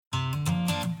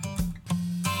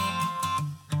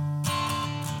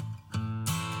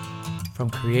From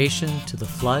creation to the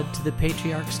flood to the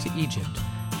patriarchs to Egypt,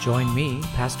 join me,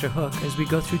 Pastor Hook, as we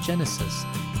go through Genesis,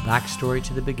 the backstory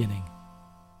to the beginning.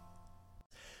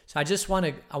 So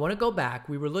I want to go back.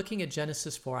 We were looking at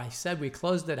Genesis 4. I said we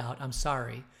closed it out. I'm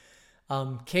sorry.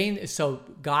 Cain. So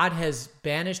God has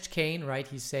banished Cain, right?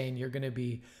 He's saying you're going to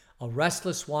be a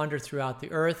restless wanderer throughout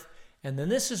the earth. And then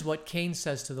this is what Cain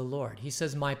says to the Lord. He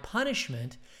says, "My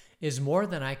punishment is more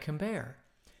than I can bear.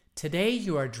 Today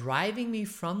you are driving me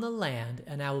from the land,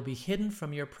 and I will be hidden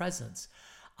from your presence.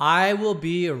 I will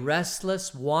be a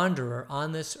restless wanderer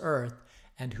on this earth,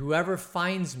 and whoever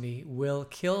finds me will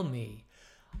kill me."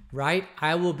 Right?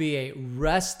 I will be a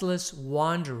restless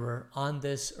wanderer on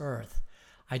this earth.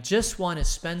 I just want to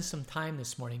spend some time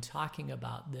this morning talking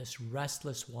about this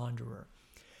restless wanderer.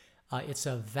 It's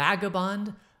a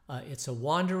vagabond. It's a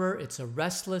wanderer. It's a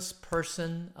restless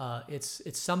person.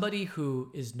 It's somebody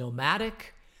who is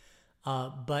nomadic,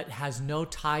 but has no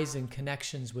ties and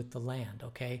connections with the land.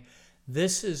 Okay,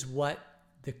 this is what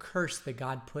the curse that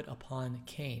God put upon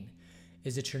Cain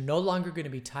is, that you're no longer going to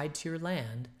be tied to your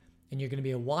land, and you're going to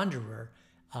be a wanderer,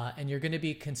 and you're going to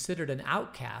be considered an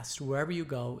outcast wherever you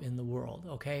go in the world,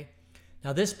 okay?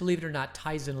 Now this, believe it or not,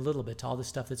 ties in a little bit to all the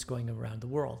stuff that's going around the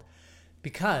world.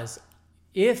 Because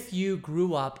if you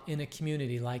grew up in a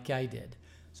community like I did,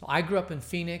 so I grew up in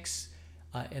Phoenix,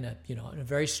 in a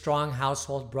very strong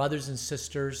household, brothers and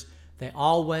sisters. They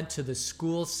all went to the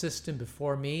school system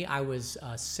before me. I was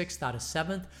 6th out of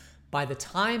 7th. By the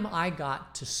time I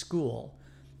got to school,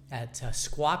 at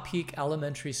Squaw Peak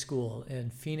Elementary School in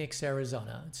Phoenix,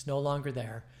 Arizona. It's no longer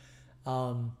there.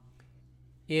 Actually,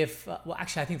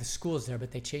 I think the school is there,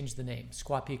 but they changed the name.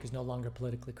 Squaw Peak is no longer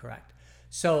politically correct.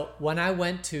 So when I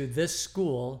went to this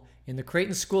school in the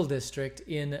Creighton School District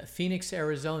in Phoenix,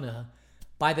 Arizona,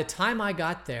 by the time I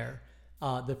got there,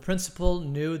 the principal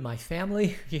knew my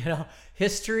family,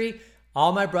 history,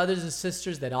 all my brothers and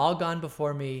sisters, they'd all gone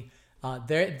before me.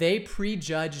 They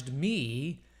prejudged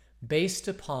me based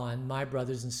upon my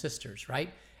brothers and sisters,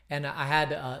 right? And I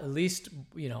had at least,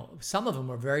 some of them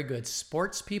were very good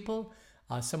sports people.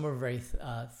 Some were very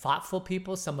thoughtful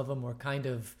people. Some of them were kind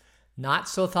of not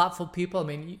so thoughtful people. I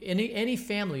mean, any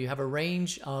family, you have a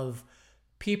range of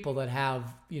people that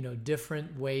have,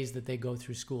 different ways that they go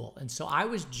through school. And so I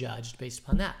was judged based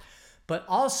upon that. But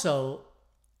also,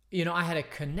 I had a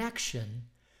connection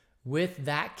with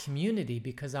that community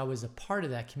because I was a part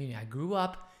of that community. I grew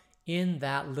up in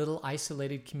that little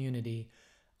isolated community,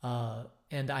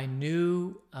 and I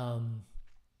knew,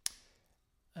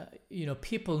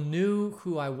 people knew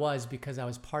who I was because I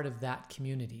was part of that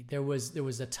community. There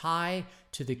was a tie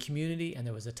to the community, and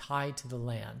there was a tie to the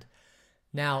land.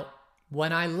 Now,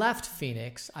 when I left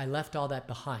Phoenix, I left all that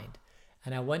behind,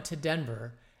 and I went to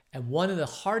Denver. And one of the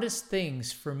hardest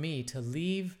things for me to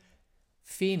leave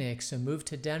Phoenix and move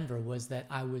to Denver was that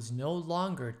I was no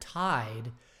longer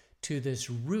tied to this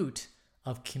root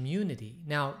of community.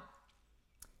 Now,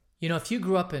 if you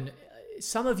grew up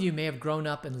some of you may have grown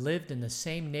up and lived in the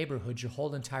same neighborhood your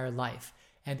whole entire life.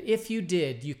 And if you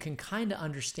did, you can kind of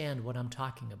understand what I'm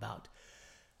talking about.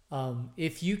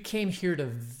 If you came here to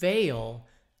Vail,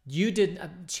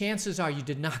 chances are you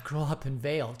did not grow up in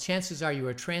Vail. Chances are you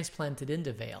were transplanted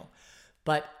into Vail.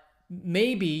 But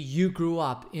maybe you grew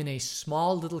up in a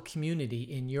small little community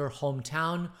in your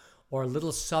hometown, or a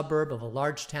little suburb of a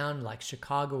large town like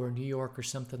Chicago or New York or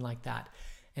something like that.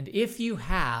 And if you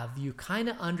have, you kind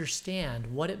of understand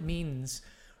what it means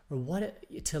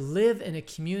to live in a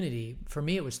community. For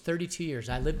me, it was 32 years.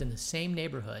 I lived in the same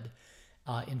neighborhood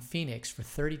in Phoenix for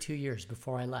 32 years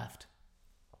before I left.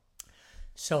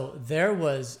 So there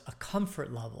was a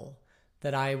comfort level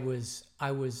that I was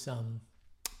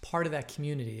part of that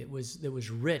community. It was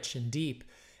rich and deep.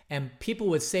 And people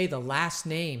would say the last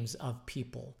names of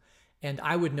people, and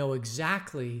I would know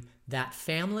exactly that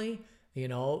family.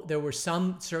 There were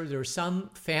some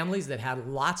families that had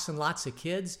lots and lots of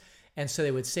kids, and so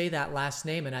they would say that last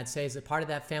name, and I'd say, "Is it part of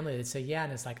that family?" They'd say, "Yeah,"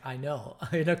 and it's like, I know,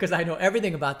 because I know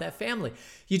everything about that family.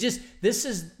 This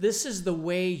is the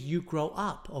way you grow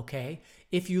up, okay?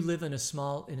 If you live in a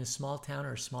small town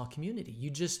or a small community, you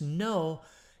just know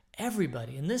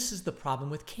everybody, and this is the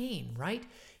problem with Cain, right?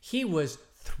 He was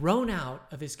thrown out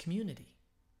of his community.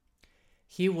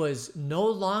 He was no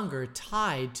longer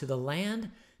tied to the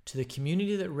land, to the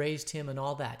community that raised him and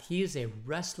all that. He is a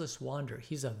restless wanderer.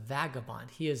 He's a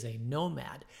vagabond. He is a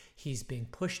nomad. He's being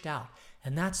pushed out.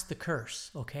 And that's the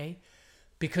curse, okay?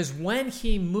 Because when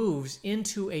he moves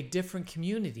into a different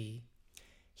community,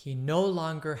 he no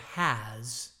longer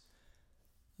has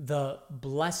the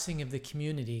blessing of the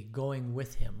community going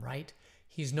with him, right?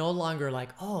 He's no longer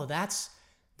like, oh, that's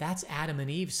Adam and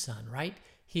Eve's son, right?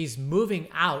 He's moving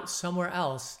out somewhere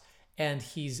else, and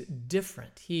he's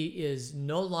different. He is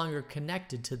no longer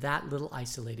connected to that little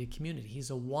isolated community.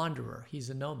 He's a wanderer. He's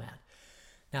a nomad.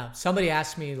 Now, somebody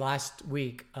asked me last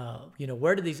week,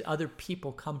 where do these other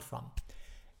people come from?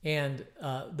 And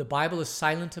the Bible is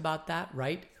silent about that,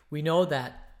 right? We know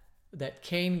that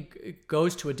Cain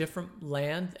goes to a different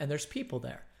land and there's people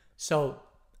there. So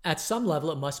at some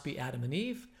level, it must be Adam and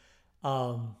Eve.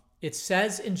 It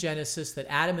says in Genesis that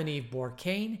Adam and Eve bore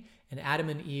Cain and Adam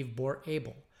and Eve bore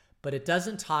Abel. But it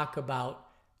doesn't talk about,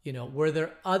 were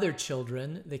there other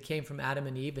children that came from Adam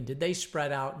and Eve, and did they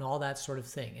spread out and all that sort of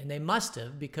thing? And they must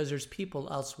have, because there's people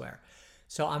elsewhere.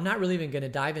 So I'm not really even going to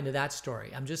dive into that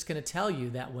story. I'm just going to tell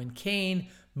you that when Cain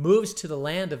moves to the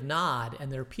land of Nod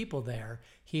and there are people there,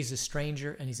 he's a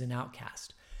stranger and he's an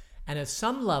outcast. And at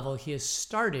some level, he is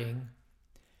starting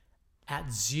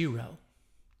at zero.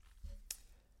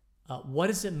 What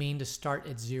does it mean to start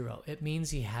at zero? It means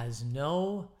he has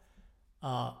no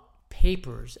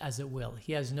papers, as it will.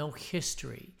 He has no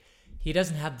history. He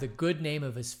doesn't have the good name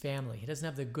of his family. He doesn't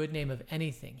have the good name of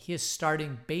anything. He is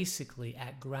starting basically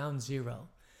at ground zero.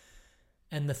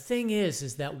 And the thing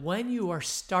is that when you are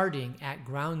starting at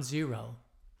ground zero,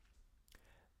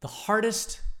 the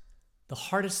hardest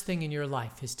thing in your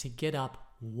life is to get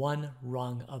up one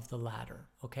rung of the ladder,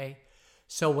 okay?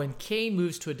 So when Cain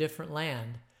moves to a different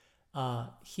land,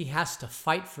 he has to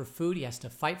fight for food. He has to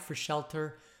fight for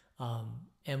shelter.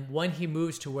 And when he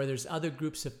moves to where there's other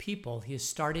groups of people, he is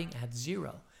starting at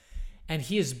zero. And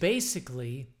he is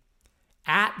basically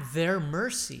at their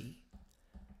mercy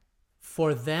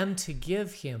for them to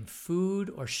give him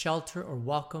food or shelter or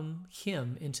welcome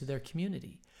him into their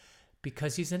community,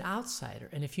 because he's an outsider.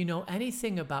 And if you know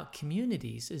anything about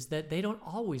communities, is that they don't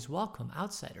always welcome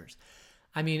outsiders.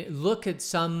 I mean, look at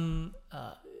some,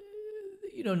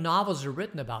 novels are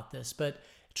written about this, but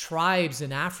tribes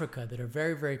in Africa that are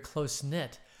very, very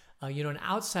close-knit. An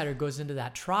outsider goes into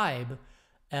that tribe,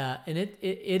 and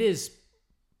it is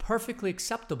perfectly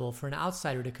acceptable for an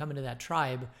outsider to come into that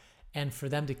tribe and for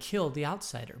them to kill the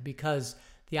outsider, because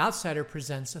the outsider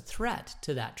presents a threat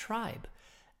to that tribe.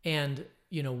 And,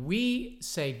 we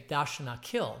say, thou shalt not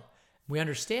kill. We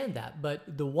understand that.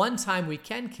 But the one time we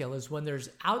can kill is when there's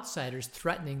outsiders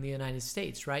threatening the United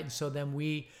States, right? And so then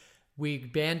we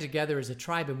band together as a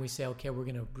tribe and we say, okay, we're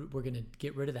gonna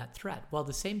get rid of that threat. Well,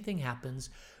 the same thing happens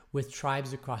with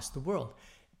tribes across the world.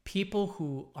 People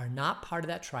who are not part of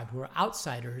that tribe, who are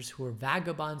outsiders, who are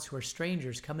vagabonds, who are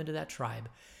strangers, come into that tribe,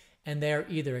 and they're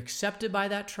either accepted by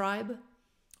that tribe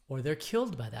or they're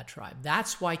killed by that tribe.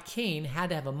 That's why Cain had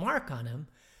to have a mark on him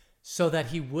so that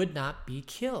he would not be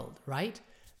killed, right?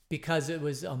 Because it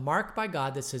was a mark by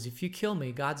God that says, if you kill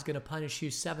me, God's going to punish you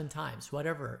 7 times,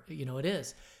 whatever, it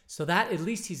is. So that at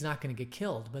least he's not going to get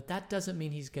killed, but that doesn't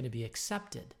mean he's going to be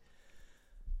accepted.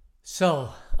 So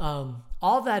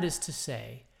all that is to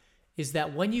say is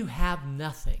that when you have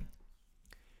nothing,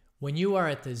 when you are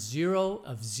at the zero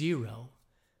of zero,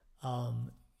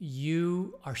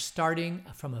 you are starting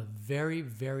from a very,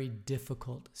 very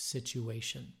difficult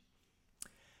situation.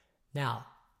 Now,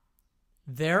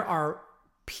 there are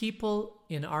people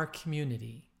in our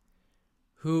community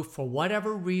who, for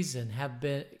whatever reason,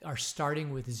 are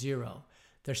starting with zero.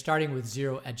 They're starting with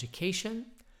zero education.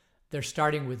 They're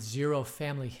starting with zero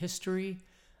family history.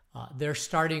 They're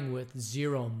starting with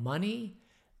zero money.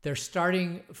 They're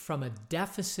starting from a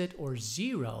deficit or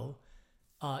zero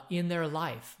in their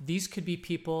life. These could be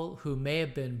people who may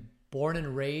have been born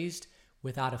and raised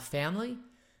without a family.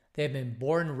 They've been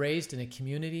born and raised in a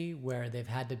community where they've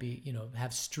had to be,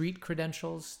 have street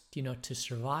credentials, to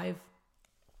survive.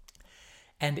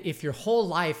 And if your whole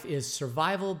life is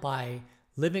survival by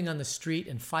living on the street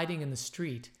and fighting in the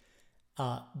street,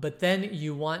 but then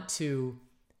you want to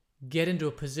get into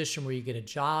a position where you get a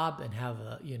job and have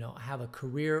a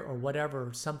career or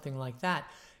whatever, something like that,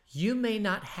 you may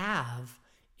not have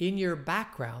in your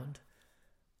background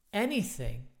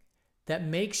anything that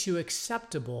makes you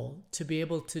acceptable to be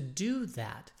able to do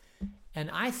that. And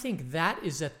I think that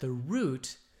is at the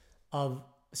root of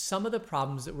some of the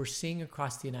problems that we're seeing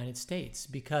across the United States,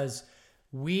 because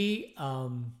we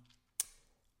have,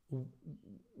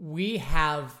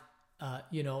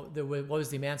 what was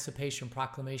the Emancipation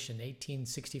Proclamation,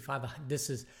 1865?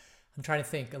 I'm trying to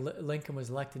think. Lincoln was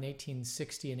elected in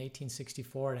 1860 and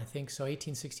 1864, and I think so.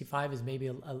 1865 is maybe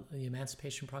the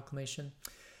Emancipation Proclamation.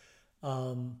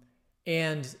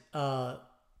 And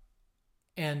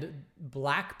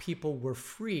black people were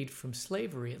freed from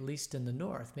slavery, at least in the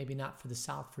North, maybe not for the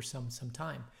South for some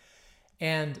time.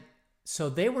 And so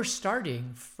they were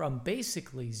starting from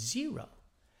basically zero.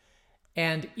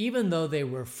 And even though they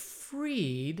were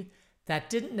freed, that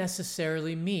didn't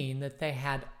necessarily mean that they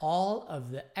had all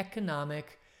of the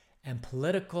economic and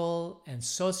political and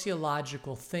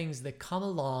sociological things that come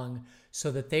along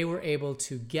so that they were able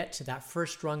to get to that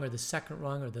first rung or the second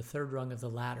rung or the third rung of the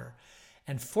ladder.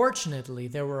 And fortunately,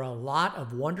 there were a lot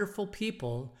of wonderful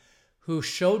people who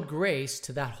showed grace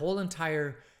to that whole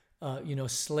entire,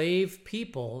 slave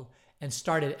people and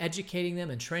started educating them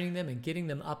and training them and getting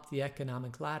them up the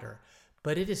economic ladder.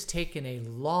 But it has taken a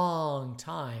long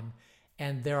time,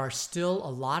 and there are still a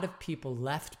lot of people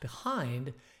left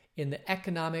behind in the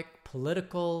economic,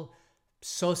 political,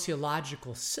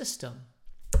 sociological system.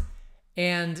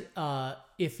 And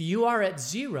if you are at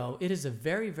zero, it is a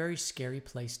very, very scary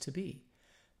place to be.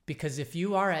 Because if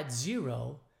you are at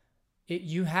zero,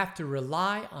 you have to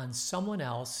rely on someone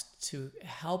else to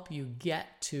help you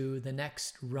get to the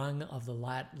next rung of the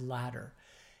ladder.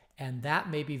 And that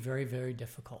may be very, very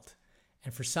difficult.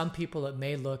 And for some people, it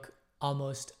may look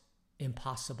almost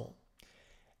impossible.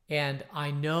 And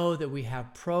I know that we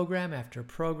have program after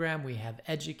program, we have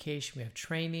education, we have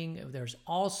training, there's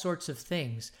all sorts of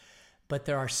things, but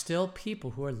there are still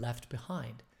people who are left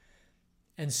behind.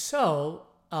 And so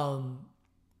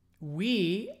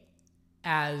we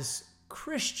as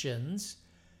Christians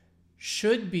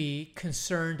should be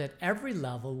concerned at every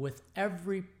level with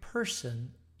every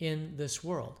person in this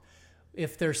world.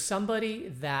 If there's somebody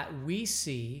that we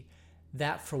see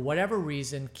that for whatever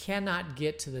reason cannot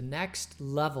get to the next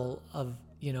level of,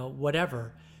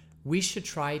 whatever, we should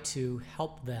try to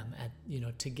help them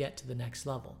to get to the next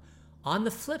level. On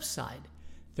the flip side,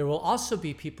 there will also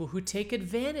be people who take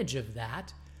advantage of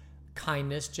that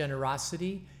kindness,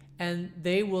 generosity, and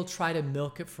they will try to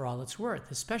milk it for all it's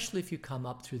worth, especially if you come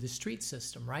up through the street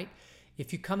system, right?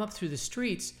 If you come up through the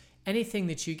streets, anything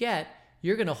that you get,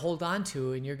 you're going to hold on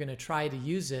to and you're going to try to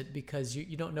use it because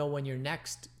you don't know when your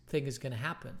next thing is going to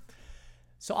happen.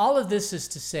 So all of this is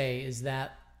to say is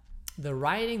that the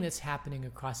rioting that's happening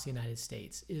across the United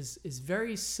States is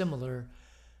very similar.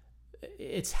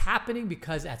 It's happening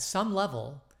because at some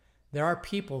level, there are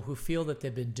people who feel that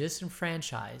they've been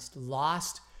disenfranchised,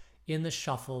 lost in the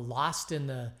shuffle, lost in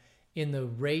the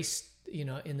race,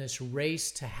 in this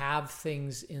race to have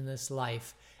things in this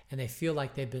life, and they feel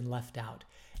like they've been left out.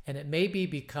 And it may be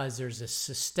because there's a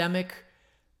systemic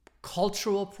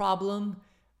cultural problem,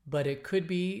 but it could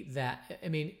be that,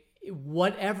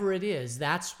 whatever it is,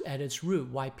 that's at its root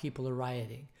why people are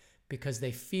rioting, because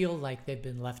they feel like they've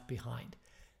been left behind.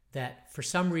 That for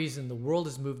some reason the world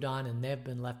has moved on and they've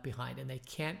been left behind and they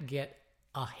can't get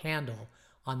a handle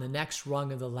on the next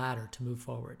rung of the ladder to move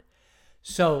forward.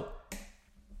 So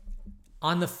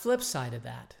on the flip side of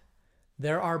that,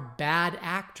 there are bad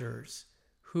actors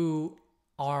who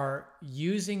are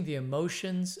using the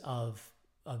emotions of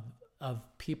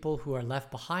people who are left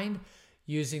behind,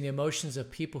 using the emotions of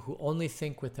people who only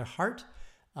think with their heart,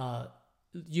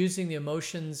 using the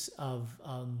emotions of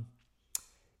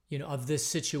this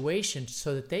situation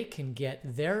so that they can get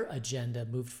their agenda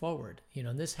moved forward.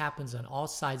 And this happens on all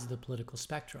sides of the political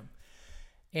spectrum.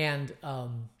 And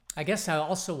I guess I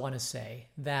also want to say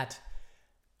that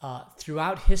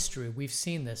throughout history, we've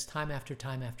seen this time after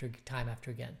time after time after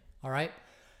again. All right?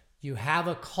 You have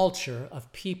a culture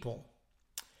of people,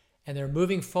 and they're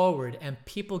moving forward, and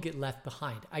people get left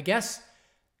behind. I guess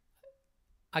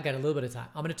I got a little bit of time.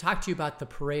 I'm going to talk to you about the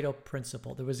Pareto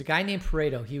principle. There was a guy named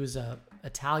Pareto. He was an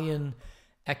Italian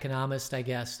economist, I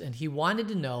guess, and he wanted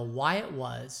to know why it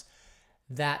was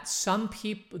that some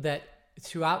people, that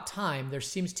throughout time, there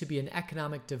seems to be an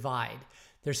economic divide.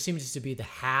 There seems to be the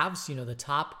haves, the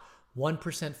top 1%,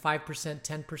 5%,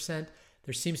 10%.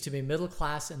 There seems to be middle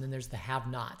class, and then there's the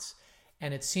have-nots.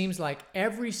 And it seems like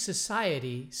every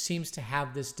society seems to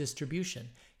have this distribution.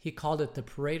 He called it the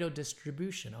Pareto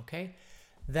distribution, okay?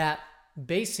 That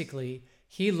basically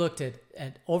he looked at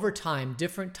over time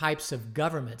different types of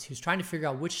governments. He was trying to figure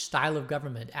out which style of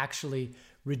government actually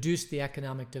reduced the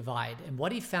economic divide. And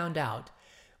what he found out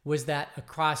was that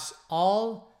across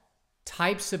all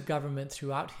types of government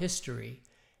throughout history,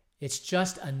 it's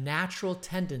just a natural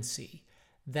tendency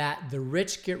that the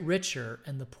rich get richer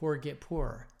and the poor get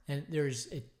poorer. And there's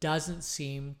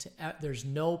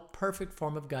no perfect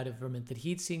form of government that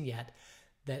he'd seen yet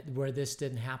where this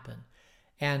didn't happen.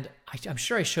 And I'm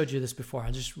sure I showed you this before.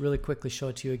 I'll just really quickly show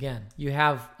it to you again. You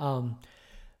have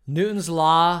Newton's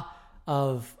law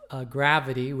of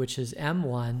gravity, which is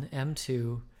m1,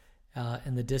 m2,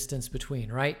 and the distance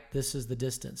between, right? This is the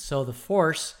distance. So the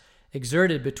force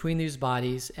exerted between these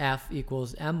bodies, F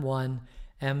equals m1,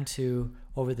 m2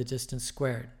 over the distance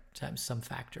squared times some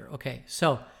factor. Okay,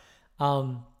 so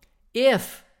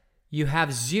if you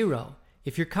have zero,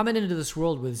 if you're coming into this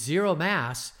world with zero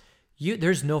mass,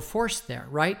 there's no force there,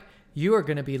 right? You are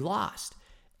going to be lost.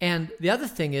 And the other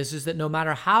thing is that no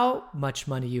matter how much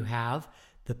money you have,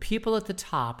 the people at the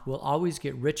top will always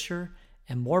get richer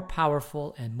and more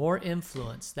powerful and more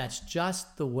influence. That's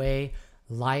just the way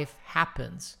life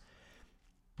happens.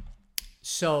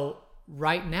 So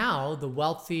right now, the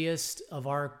wealthiest of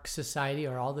our society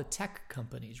are all the tech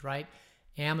companies, right?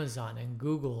 Amazon and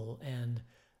Google and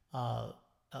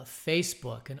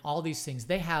Facebook and all these things.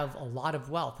 They have a lot of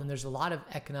wealth, and there's a lot of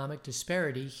economic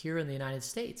disparity here in the United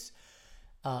States.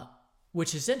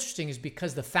 Which is interesting, is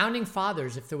because the founding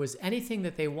fathers, if there was anything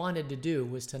that they wanted to do,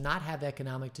 was to not have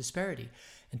economic disparity.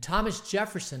 And Thomas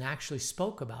Jefferson actually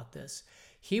spoke about this.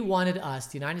 He wanted us,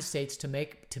 the United States, to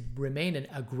remain an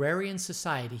agrarian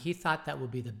society. He thought that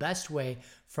would be the best way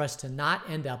for us to not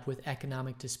end up with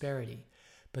economic disparity.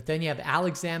 But then you have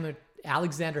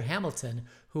Alexander Hamilton,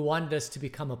 who wanted us to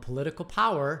become a political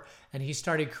power, and he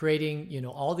started creating,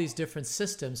 all these different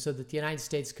systems so that the United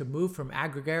States could move from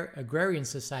agrarian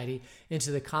society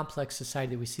into the complex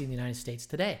society that we see in the United States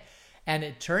today. And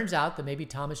it turns out that maybe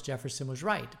Thomas Jefferson was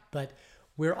right, but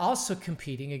we're also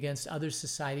competing against other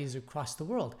societies across the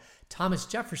world. Thomas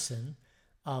Jefferson,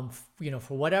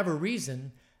 for whatever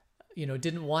reason,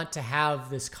 didn't want to have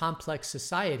this complex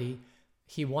society.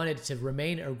 He wanted to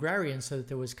remain agrarian so that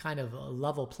there was kind of a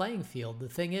level playing field. The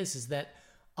thing is that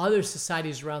other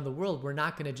societies around the world were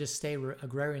not going to just stay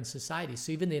agrarian societies.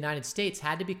 So even the United States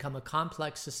had to become a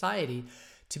complex society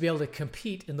to be able to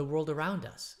compete in the world around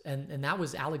us. And that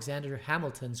was Alexander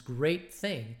Hamilton's great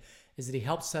thing, is that he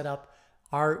helped set up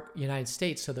our United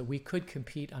States so that we could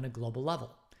compete on a global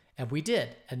level. And we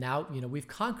did. And now, we've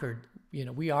conquered,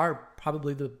 we are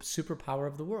probably the superpower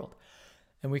of the world.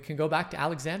 And we can go back to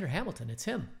Alexander Hamilton. It's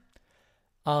him.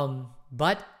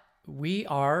 But we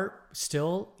are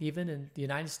still, even in the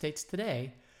United States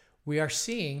today, we are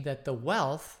seeing that the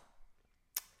wealth,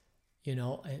 and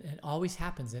it always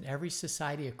happens in every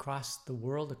society across the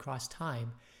world, across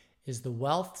time, is the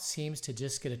wealth seems to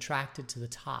just get attracted to the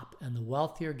top. And the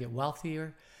wealthier get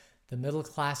wealthier, the middle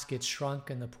class gets shrunk,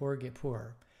 and the poor get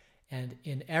poorer. And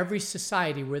in every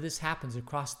society where this happens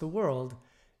across the world,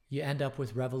 you end up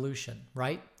with revolution,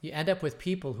 right? You end up with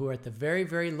people who are at the very,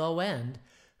 very low end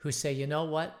who say, you know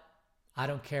what? I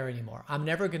don't care anymore. I'm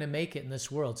never going to make it in this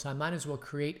world, so I might as well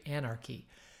create anarchy.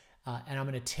 And I'm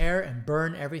going to tear and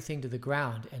burn everything to the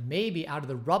ground. And maybe out of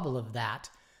the rubble of that,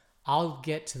 I'll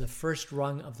get to the first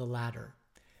rung of the ladder.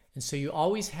 And so you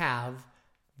always have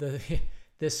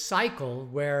this cycle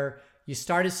where you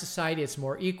start a society, it's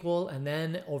more equal, and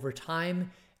then over time,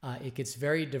 it gets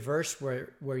very diverse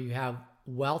where you have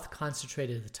wealth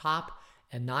concentrated at the top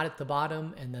and not at the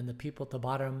bottom, and then the people at the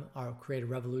bottom create a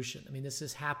revolution. I mean, this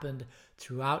has happened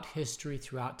throughout history,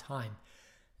 throughout time.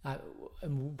 And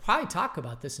we'll probably talk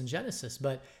about this in Genesis,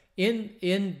 but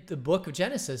in the book of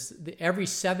Genesis, every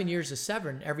 7 years of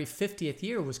seven, every 50th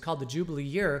year was called the Jubilee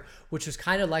year, which was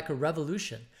kind of like a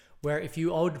revolution, where if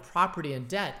you owed property and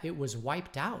debt, it was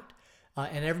wiped out.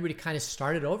 And everybody kind of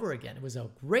started over again. It was a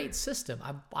great system.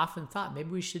 I've often thought maybe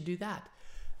we should do that.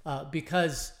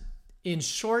 Because in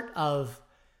short of,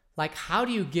 how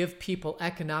do you give people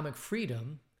economic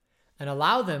freedom and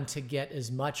allow them to get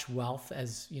as much wealth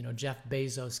as, Jeff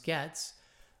Bezos gets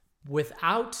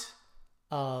without,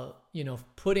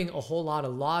 putting a whole lot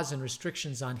of laws and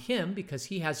restrictions on him, because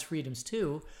he has freedoms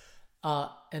too.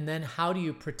 And then how do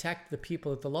you protect the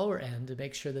people at the lower end to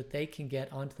make sure that they can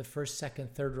get onto the first,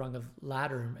 second, third rung of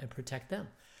ladder and protect them?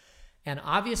 And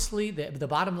obviously, the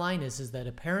bottom line is that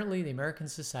apparently the American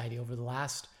society over the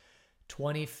last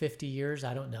 20, 50 years,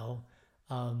 I don't know,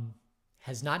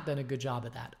 has not done a good job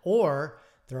at that. Or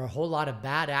there are a whole lot of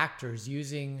bad actors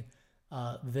using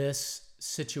this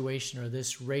situation or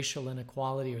this racial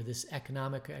inequality or this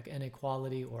economic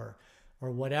inequality or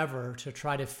whatever to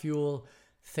try to fuel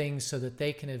things so that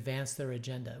they can advance their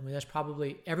agenda. I mean, that's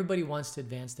probably, everybody wants to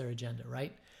advance their agenda,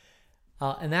 right?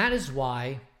 And that is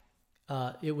why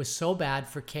it was so bad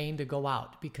for Cain to go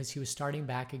out, because he was starting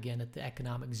back again at the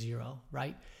economic zero,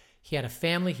 right? He had a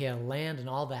family, he had a land and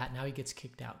all that. Now he gets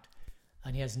kicked out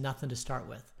and he has nothing to start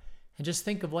with. And just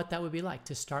think of what that would be like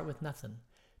to start with nothing,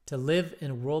 to live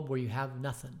in a world where you have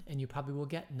nothing and you probably will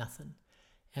get nothing.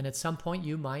 And at some point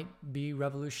you might be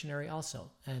revolutionary also.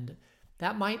 And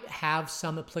that might have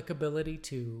some applicability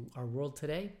to our world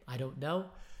today. I don't know.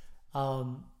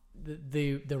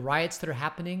 The riots that are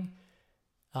happening,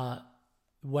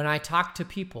 when I talk to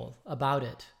people about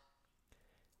it,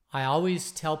 I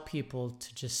always tell people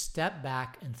to just step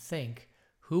back and think,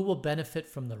 who will benefit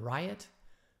from the riot?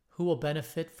 Who will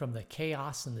benefit from the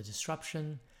chaos and the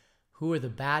disruption? Who are the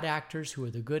bad actors? Who are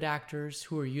the good actors?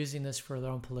 Who are using this for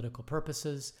their own political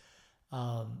purposes?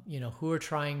 who are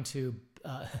trying to,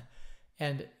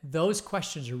 and those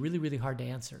questions are really, really hard to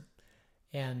answer.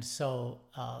 And so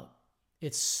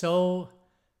it's so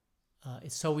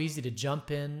easy to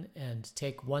jump in and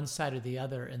take one side or the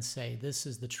other and say, this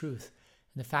is the truth.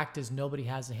 And the fact is, nobody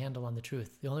has a handle on the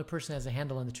truth. The only person who has a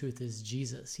handle on the truth is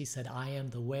Jesus. He said, I am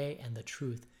the way and the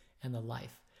truth and the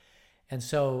life. And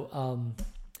so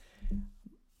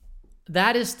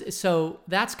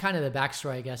that's kind of the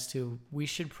backstory, I guess, to we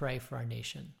should pray for our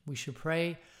nation. We should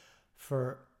pray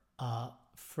for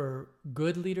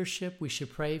good leadership. We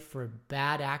should pray for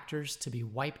bad actors to be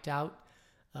wiped out.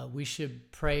 We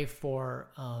should pray for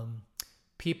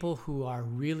people who are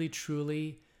really,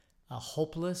 truly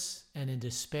hopeless and in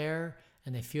despair,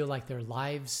 and they feel like their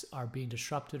lives are being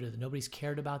disrupted or that nobody's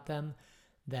cared about them,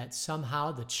 that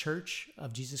somehow the church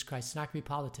of Jesus Christ, it's not going to be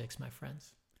politics, my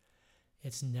friends.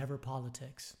 It's never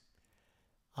politics.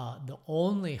 The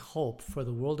only hope for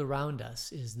the world around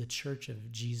us is the church of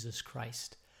Jesus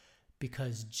Christ,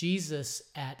 because Jesus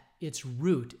at its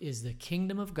root is the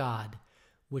kingdom of God,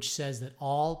 which says that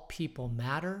all people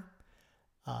matter,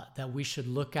 that we should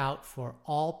look out for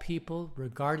all people,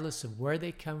 regardless of where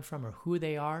they come from or who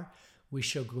they are. We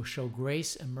should show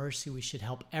grace and mercy. We should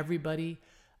help everybody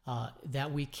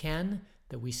that we can,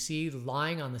 that we see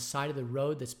lying on the side of the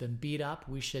road that's been beat up.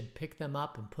 We should pick them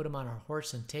up and put them on our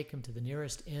horse and take them to the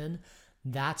nearest inn.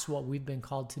 That's what we've been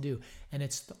called to do. And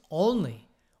it's the only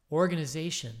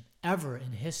organization ever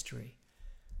in history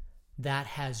that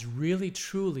has really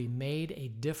truly made a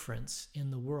difference in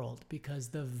the world, because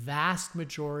the vast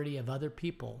majority of other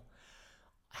people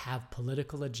have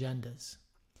political agendas,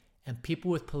 and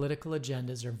people with political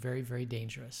agendas are very, very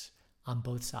dangerous on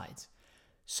both sides.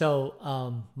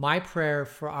 So my prayer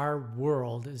for our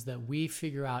world is that we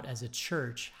figure out as a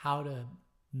church how to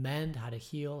mend, how to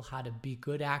heal, how to be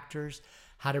good actors,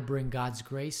 how to bring God's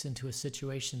grace into a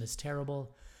situation that's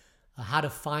terrible, how to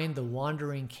find the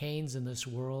wandering Cains in this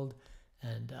world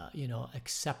and,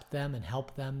 accept them and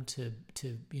help them to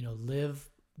live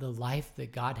the life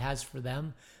that God has for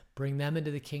them, bring them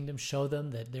into the kingdom, show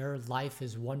them that their life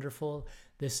is wonderful.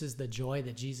 This is the joy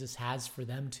that Jesus has for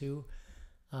them too.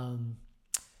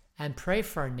 And pray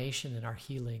for our nation and our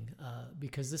healing,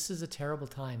 because this is a terrible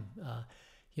time.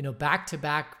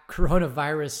 Back-to-back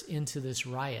coronavirus into this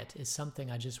riot is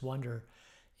something I just wonder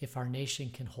if our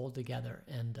nation can hold together.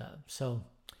 And so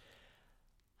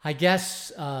I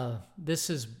guess this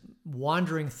is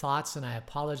wandering thoughts, and I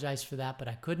apologize for that, but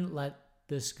I couldn't let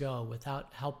this go without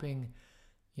helping,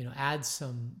 add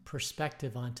some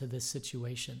perspective onto this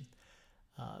situation,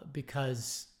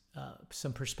 because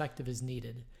some perspective is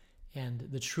needed. And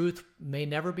the truth may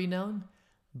never be known,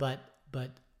 but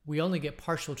we only get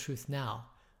partial truth now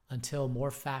until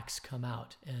more facts come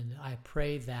out. And I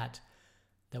pray that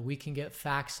we can get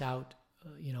facts out,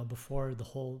 before the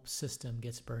whole system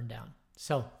gets burned down.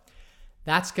 So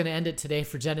that's going to end it today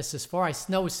for Genesis 4. I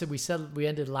know we said we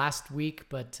ended last week,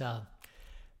 but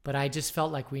I just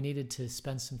felt like we needed to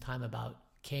spend some time about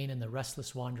Cain and the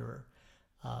restless wanderer.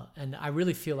 And I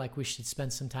really feel like we should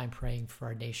spend some time praying for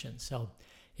our nation. So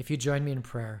if you join me in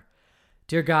prayer.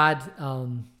 Dear God,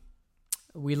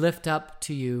 we lift up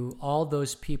to you all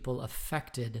those people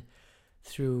affected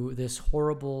through this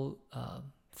horrible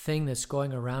thing that's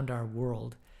going around our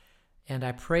world. And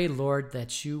I pray, Lord,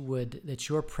 that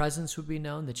your presence would be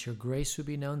known, that your grace would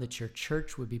be known, that your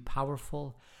church would be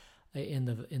powerful in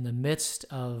the midst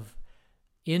of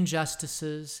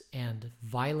injustices and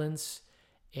violence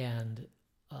and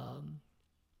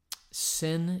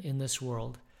sin in this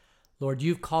world. Lord,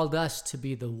 you've called us to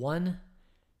be the one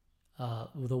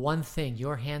thing,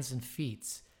 your hands and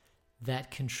feet,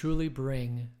 that can truly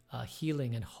bring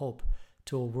healing and hope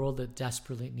to a world that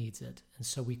desperately needs it. And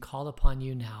so we call upon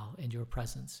you now in your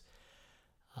presence.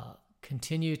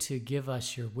 Continue to give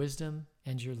us your wisdom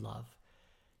and your love.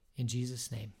 In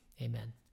Jesus' name, amen.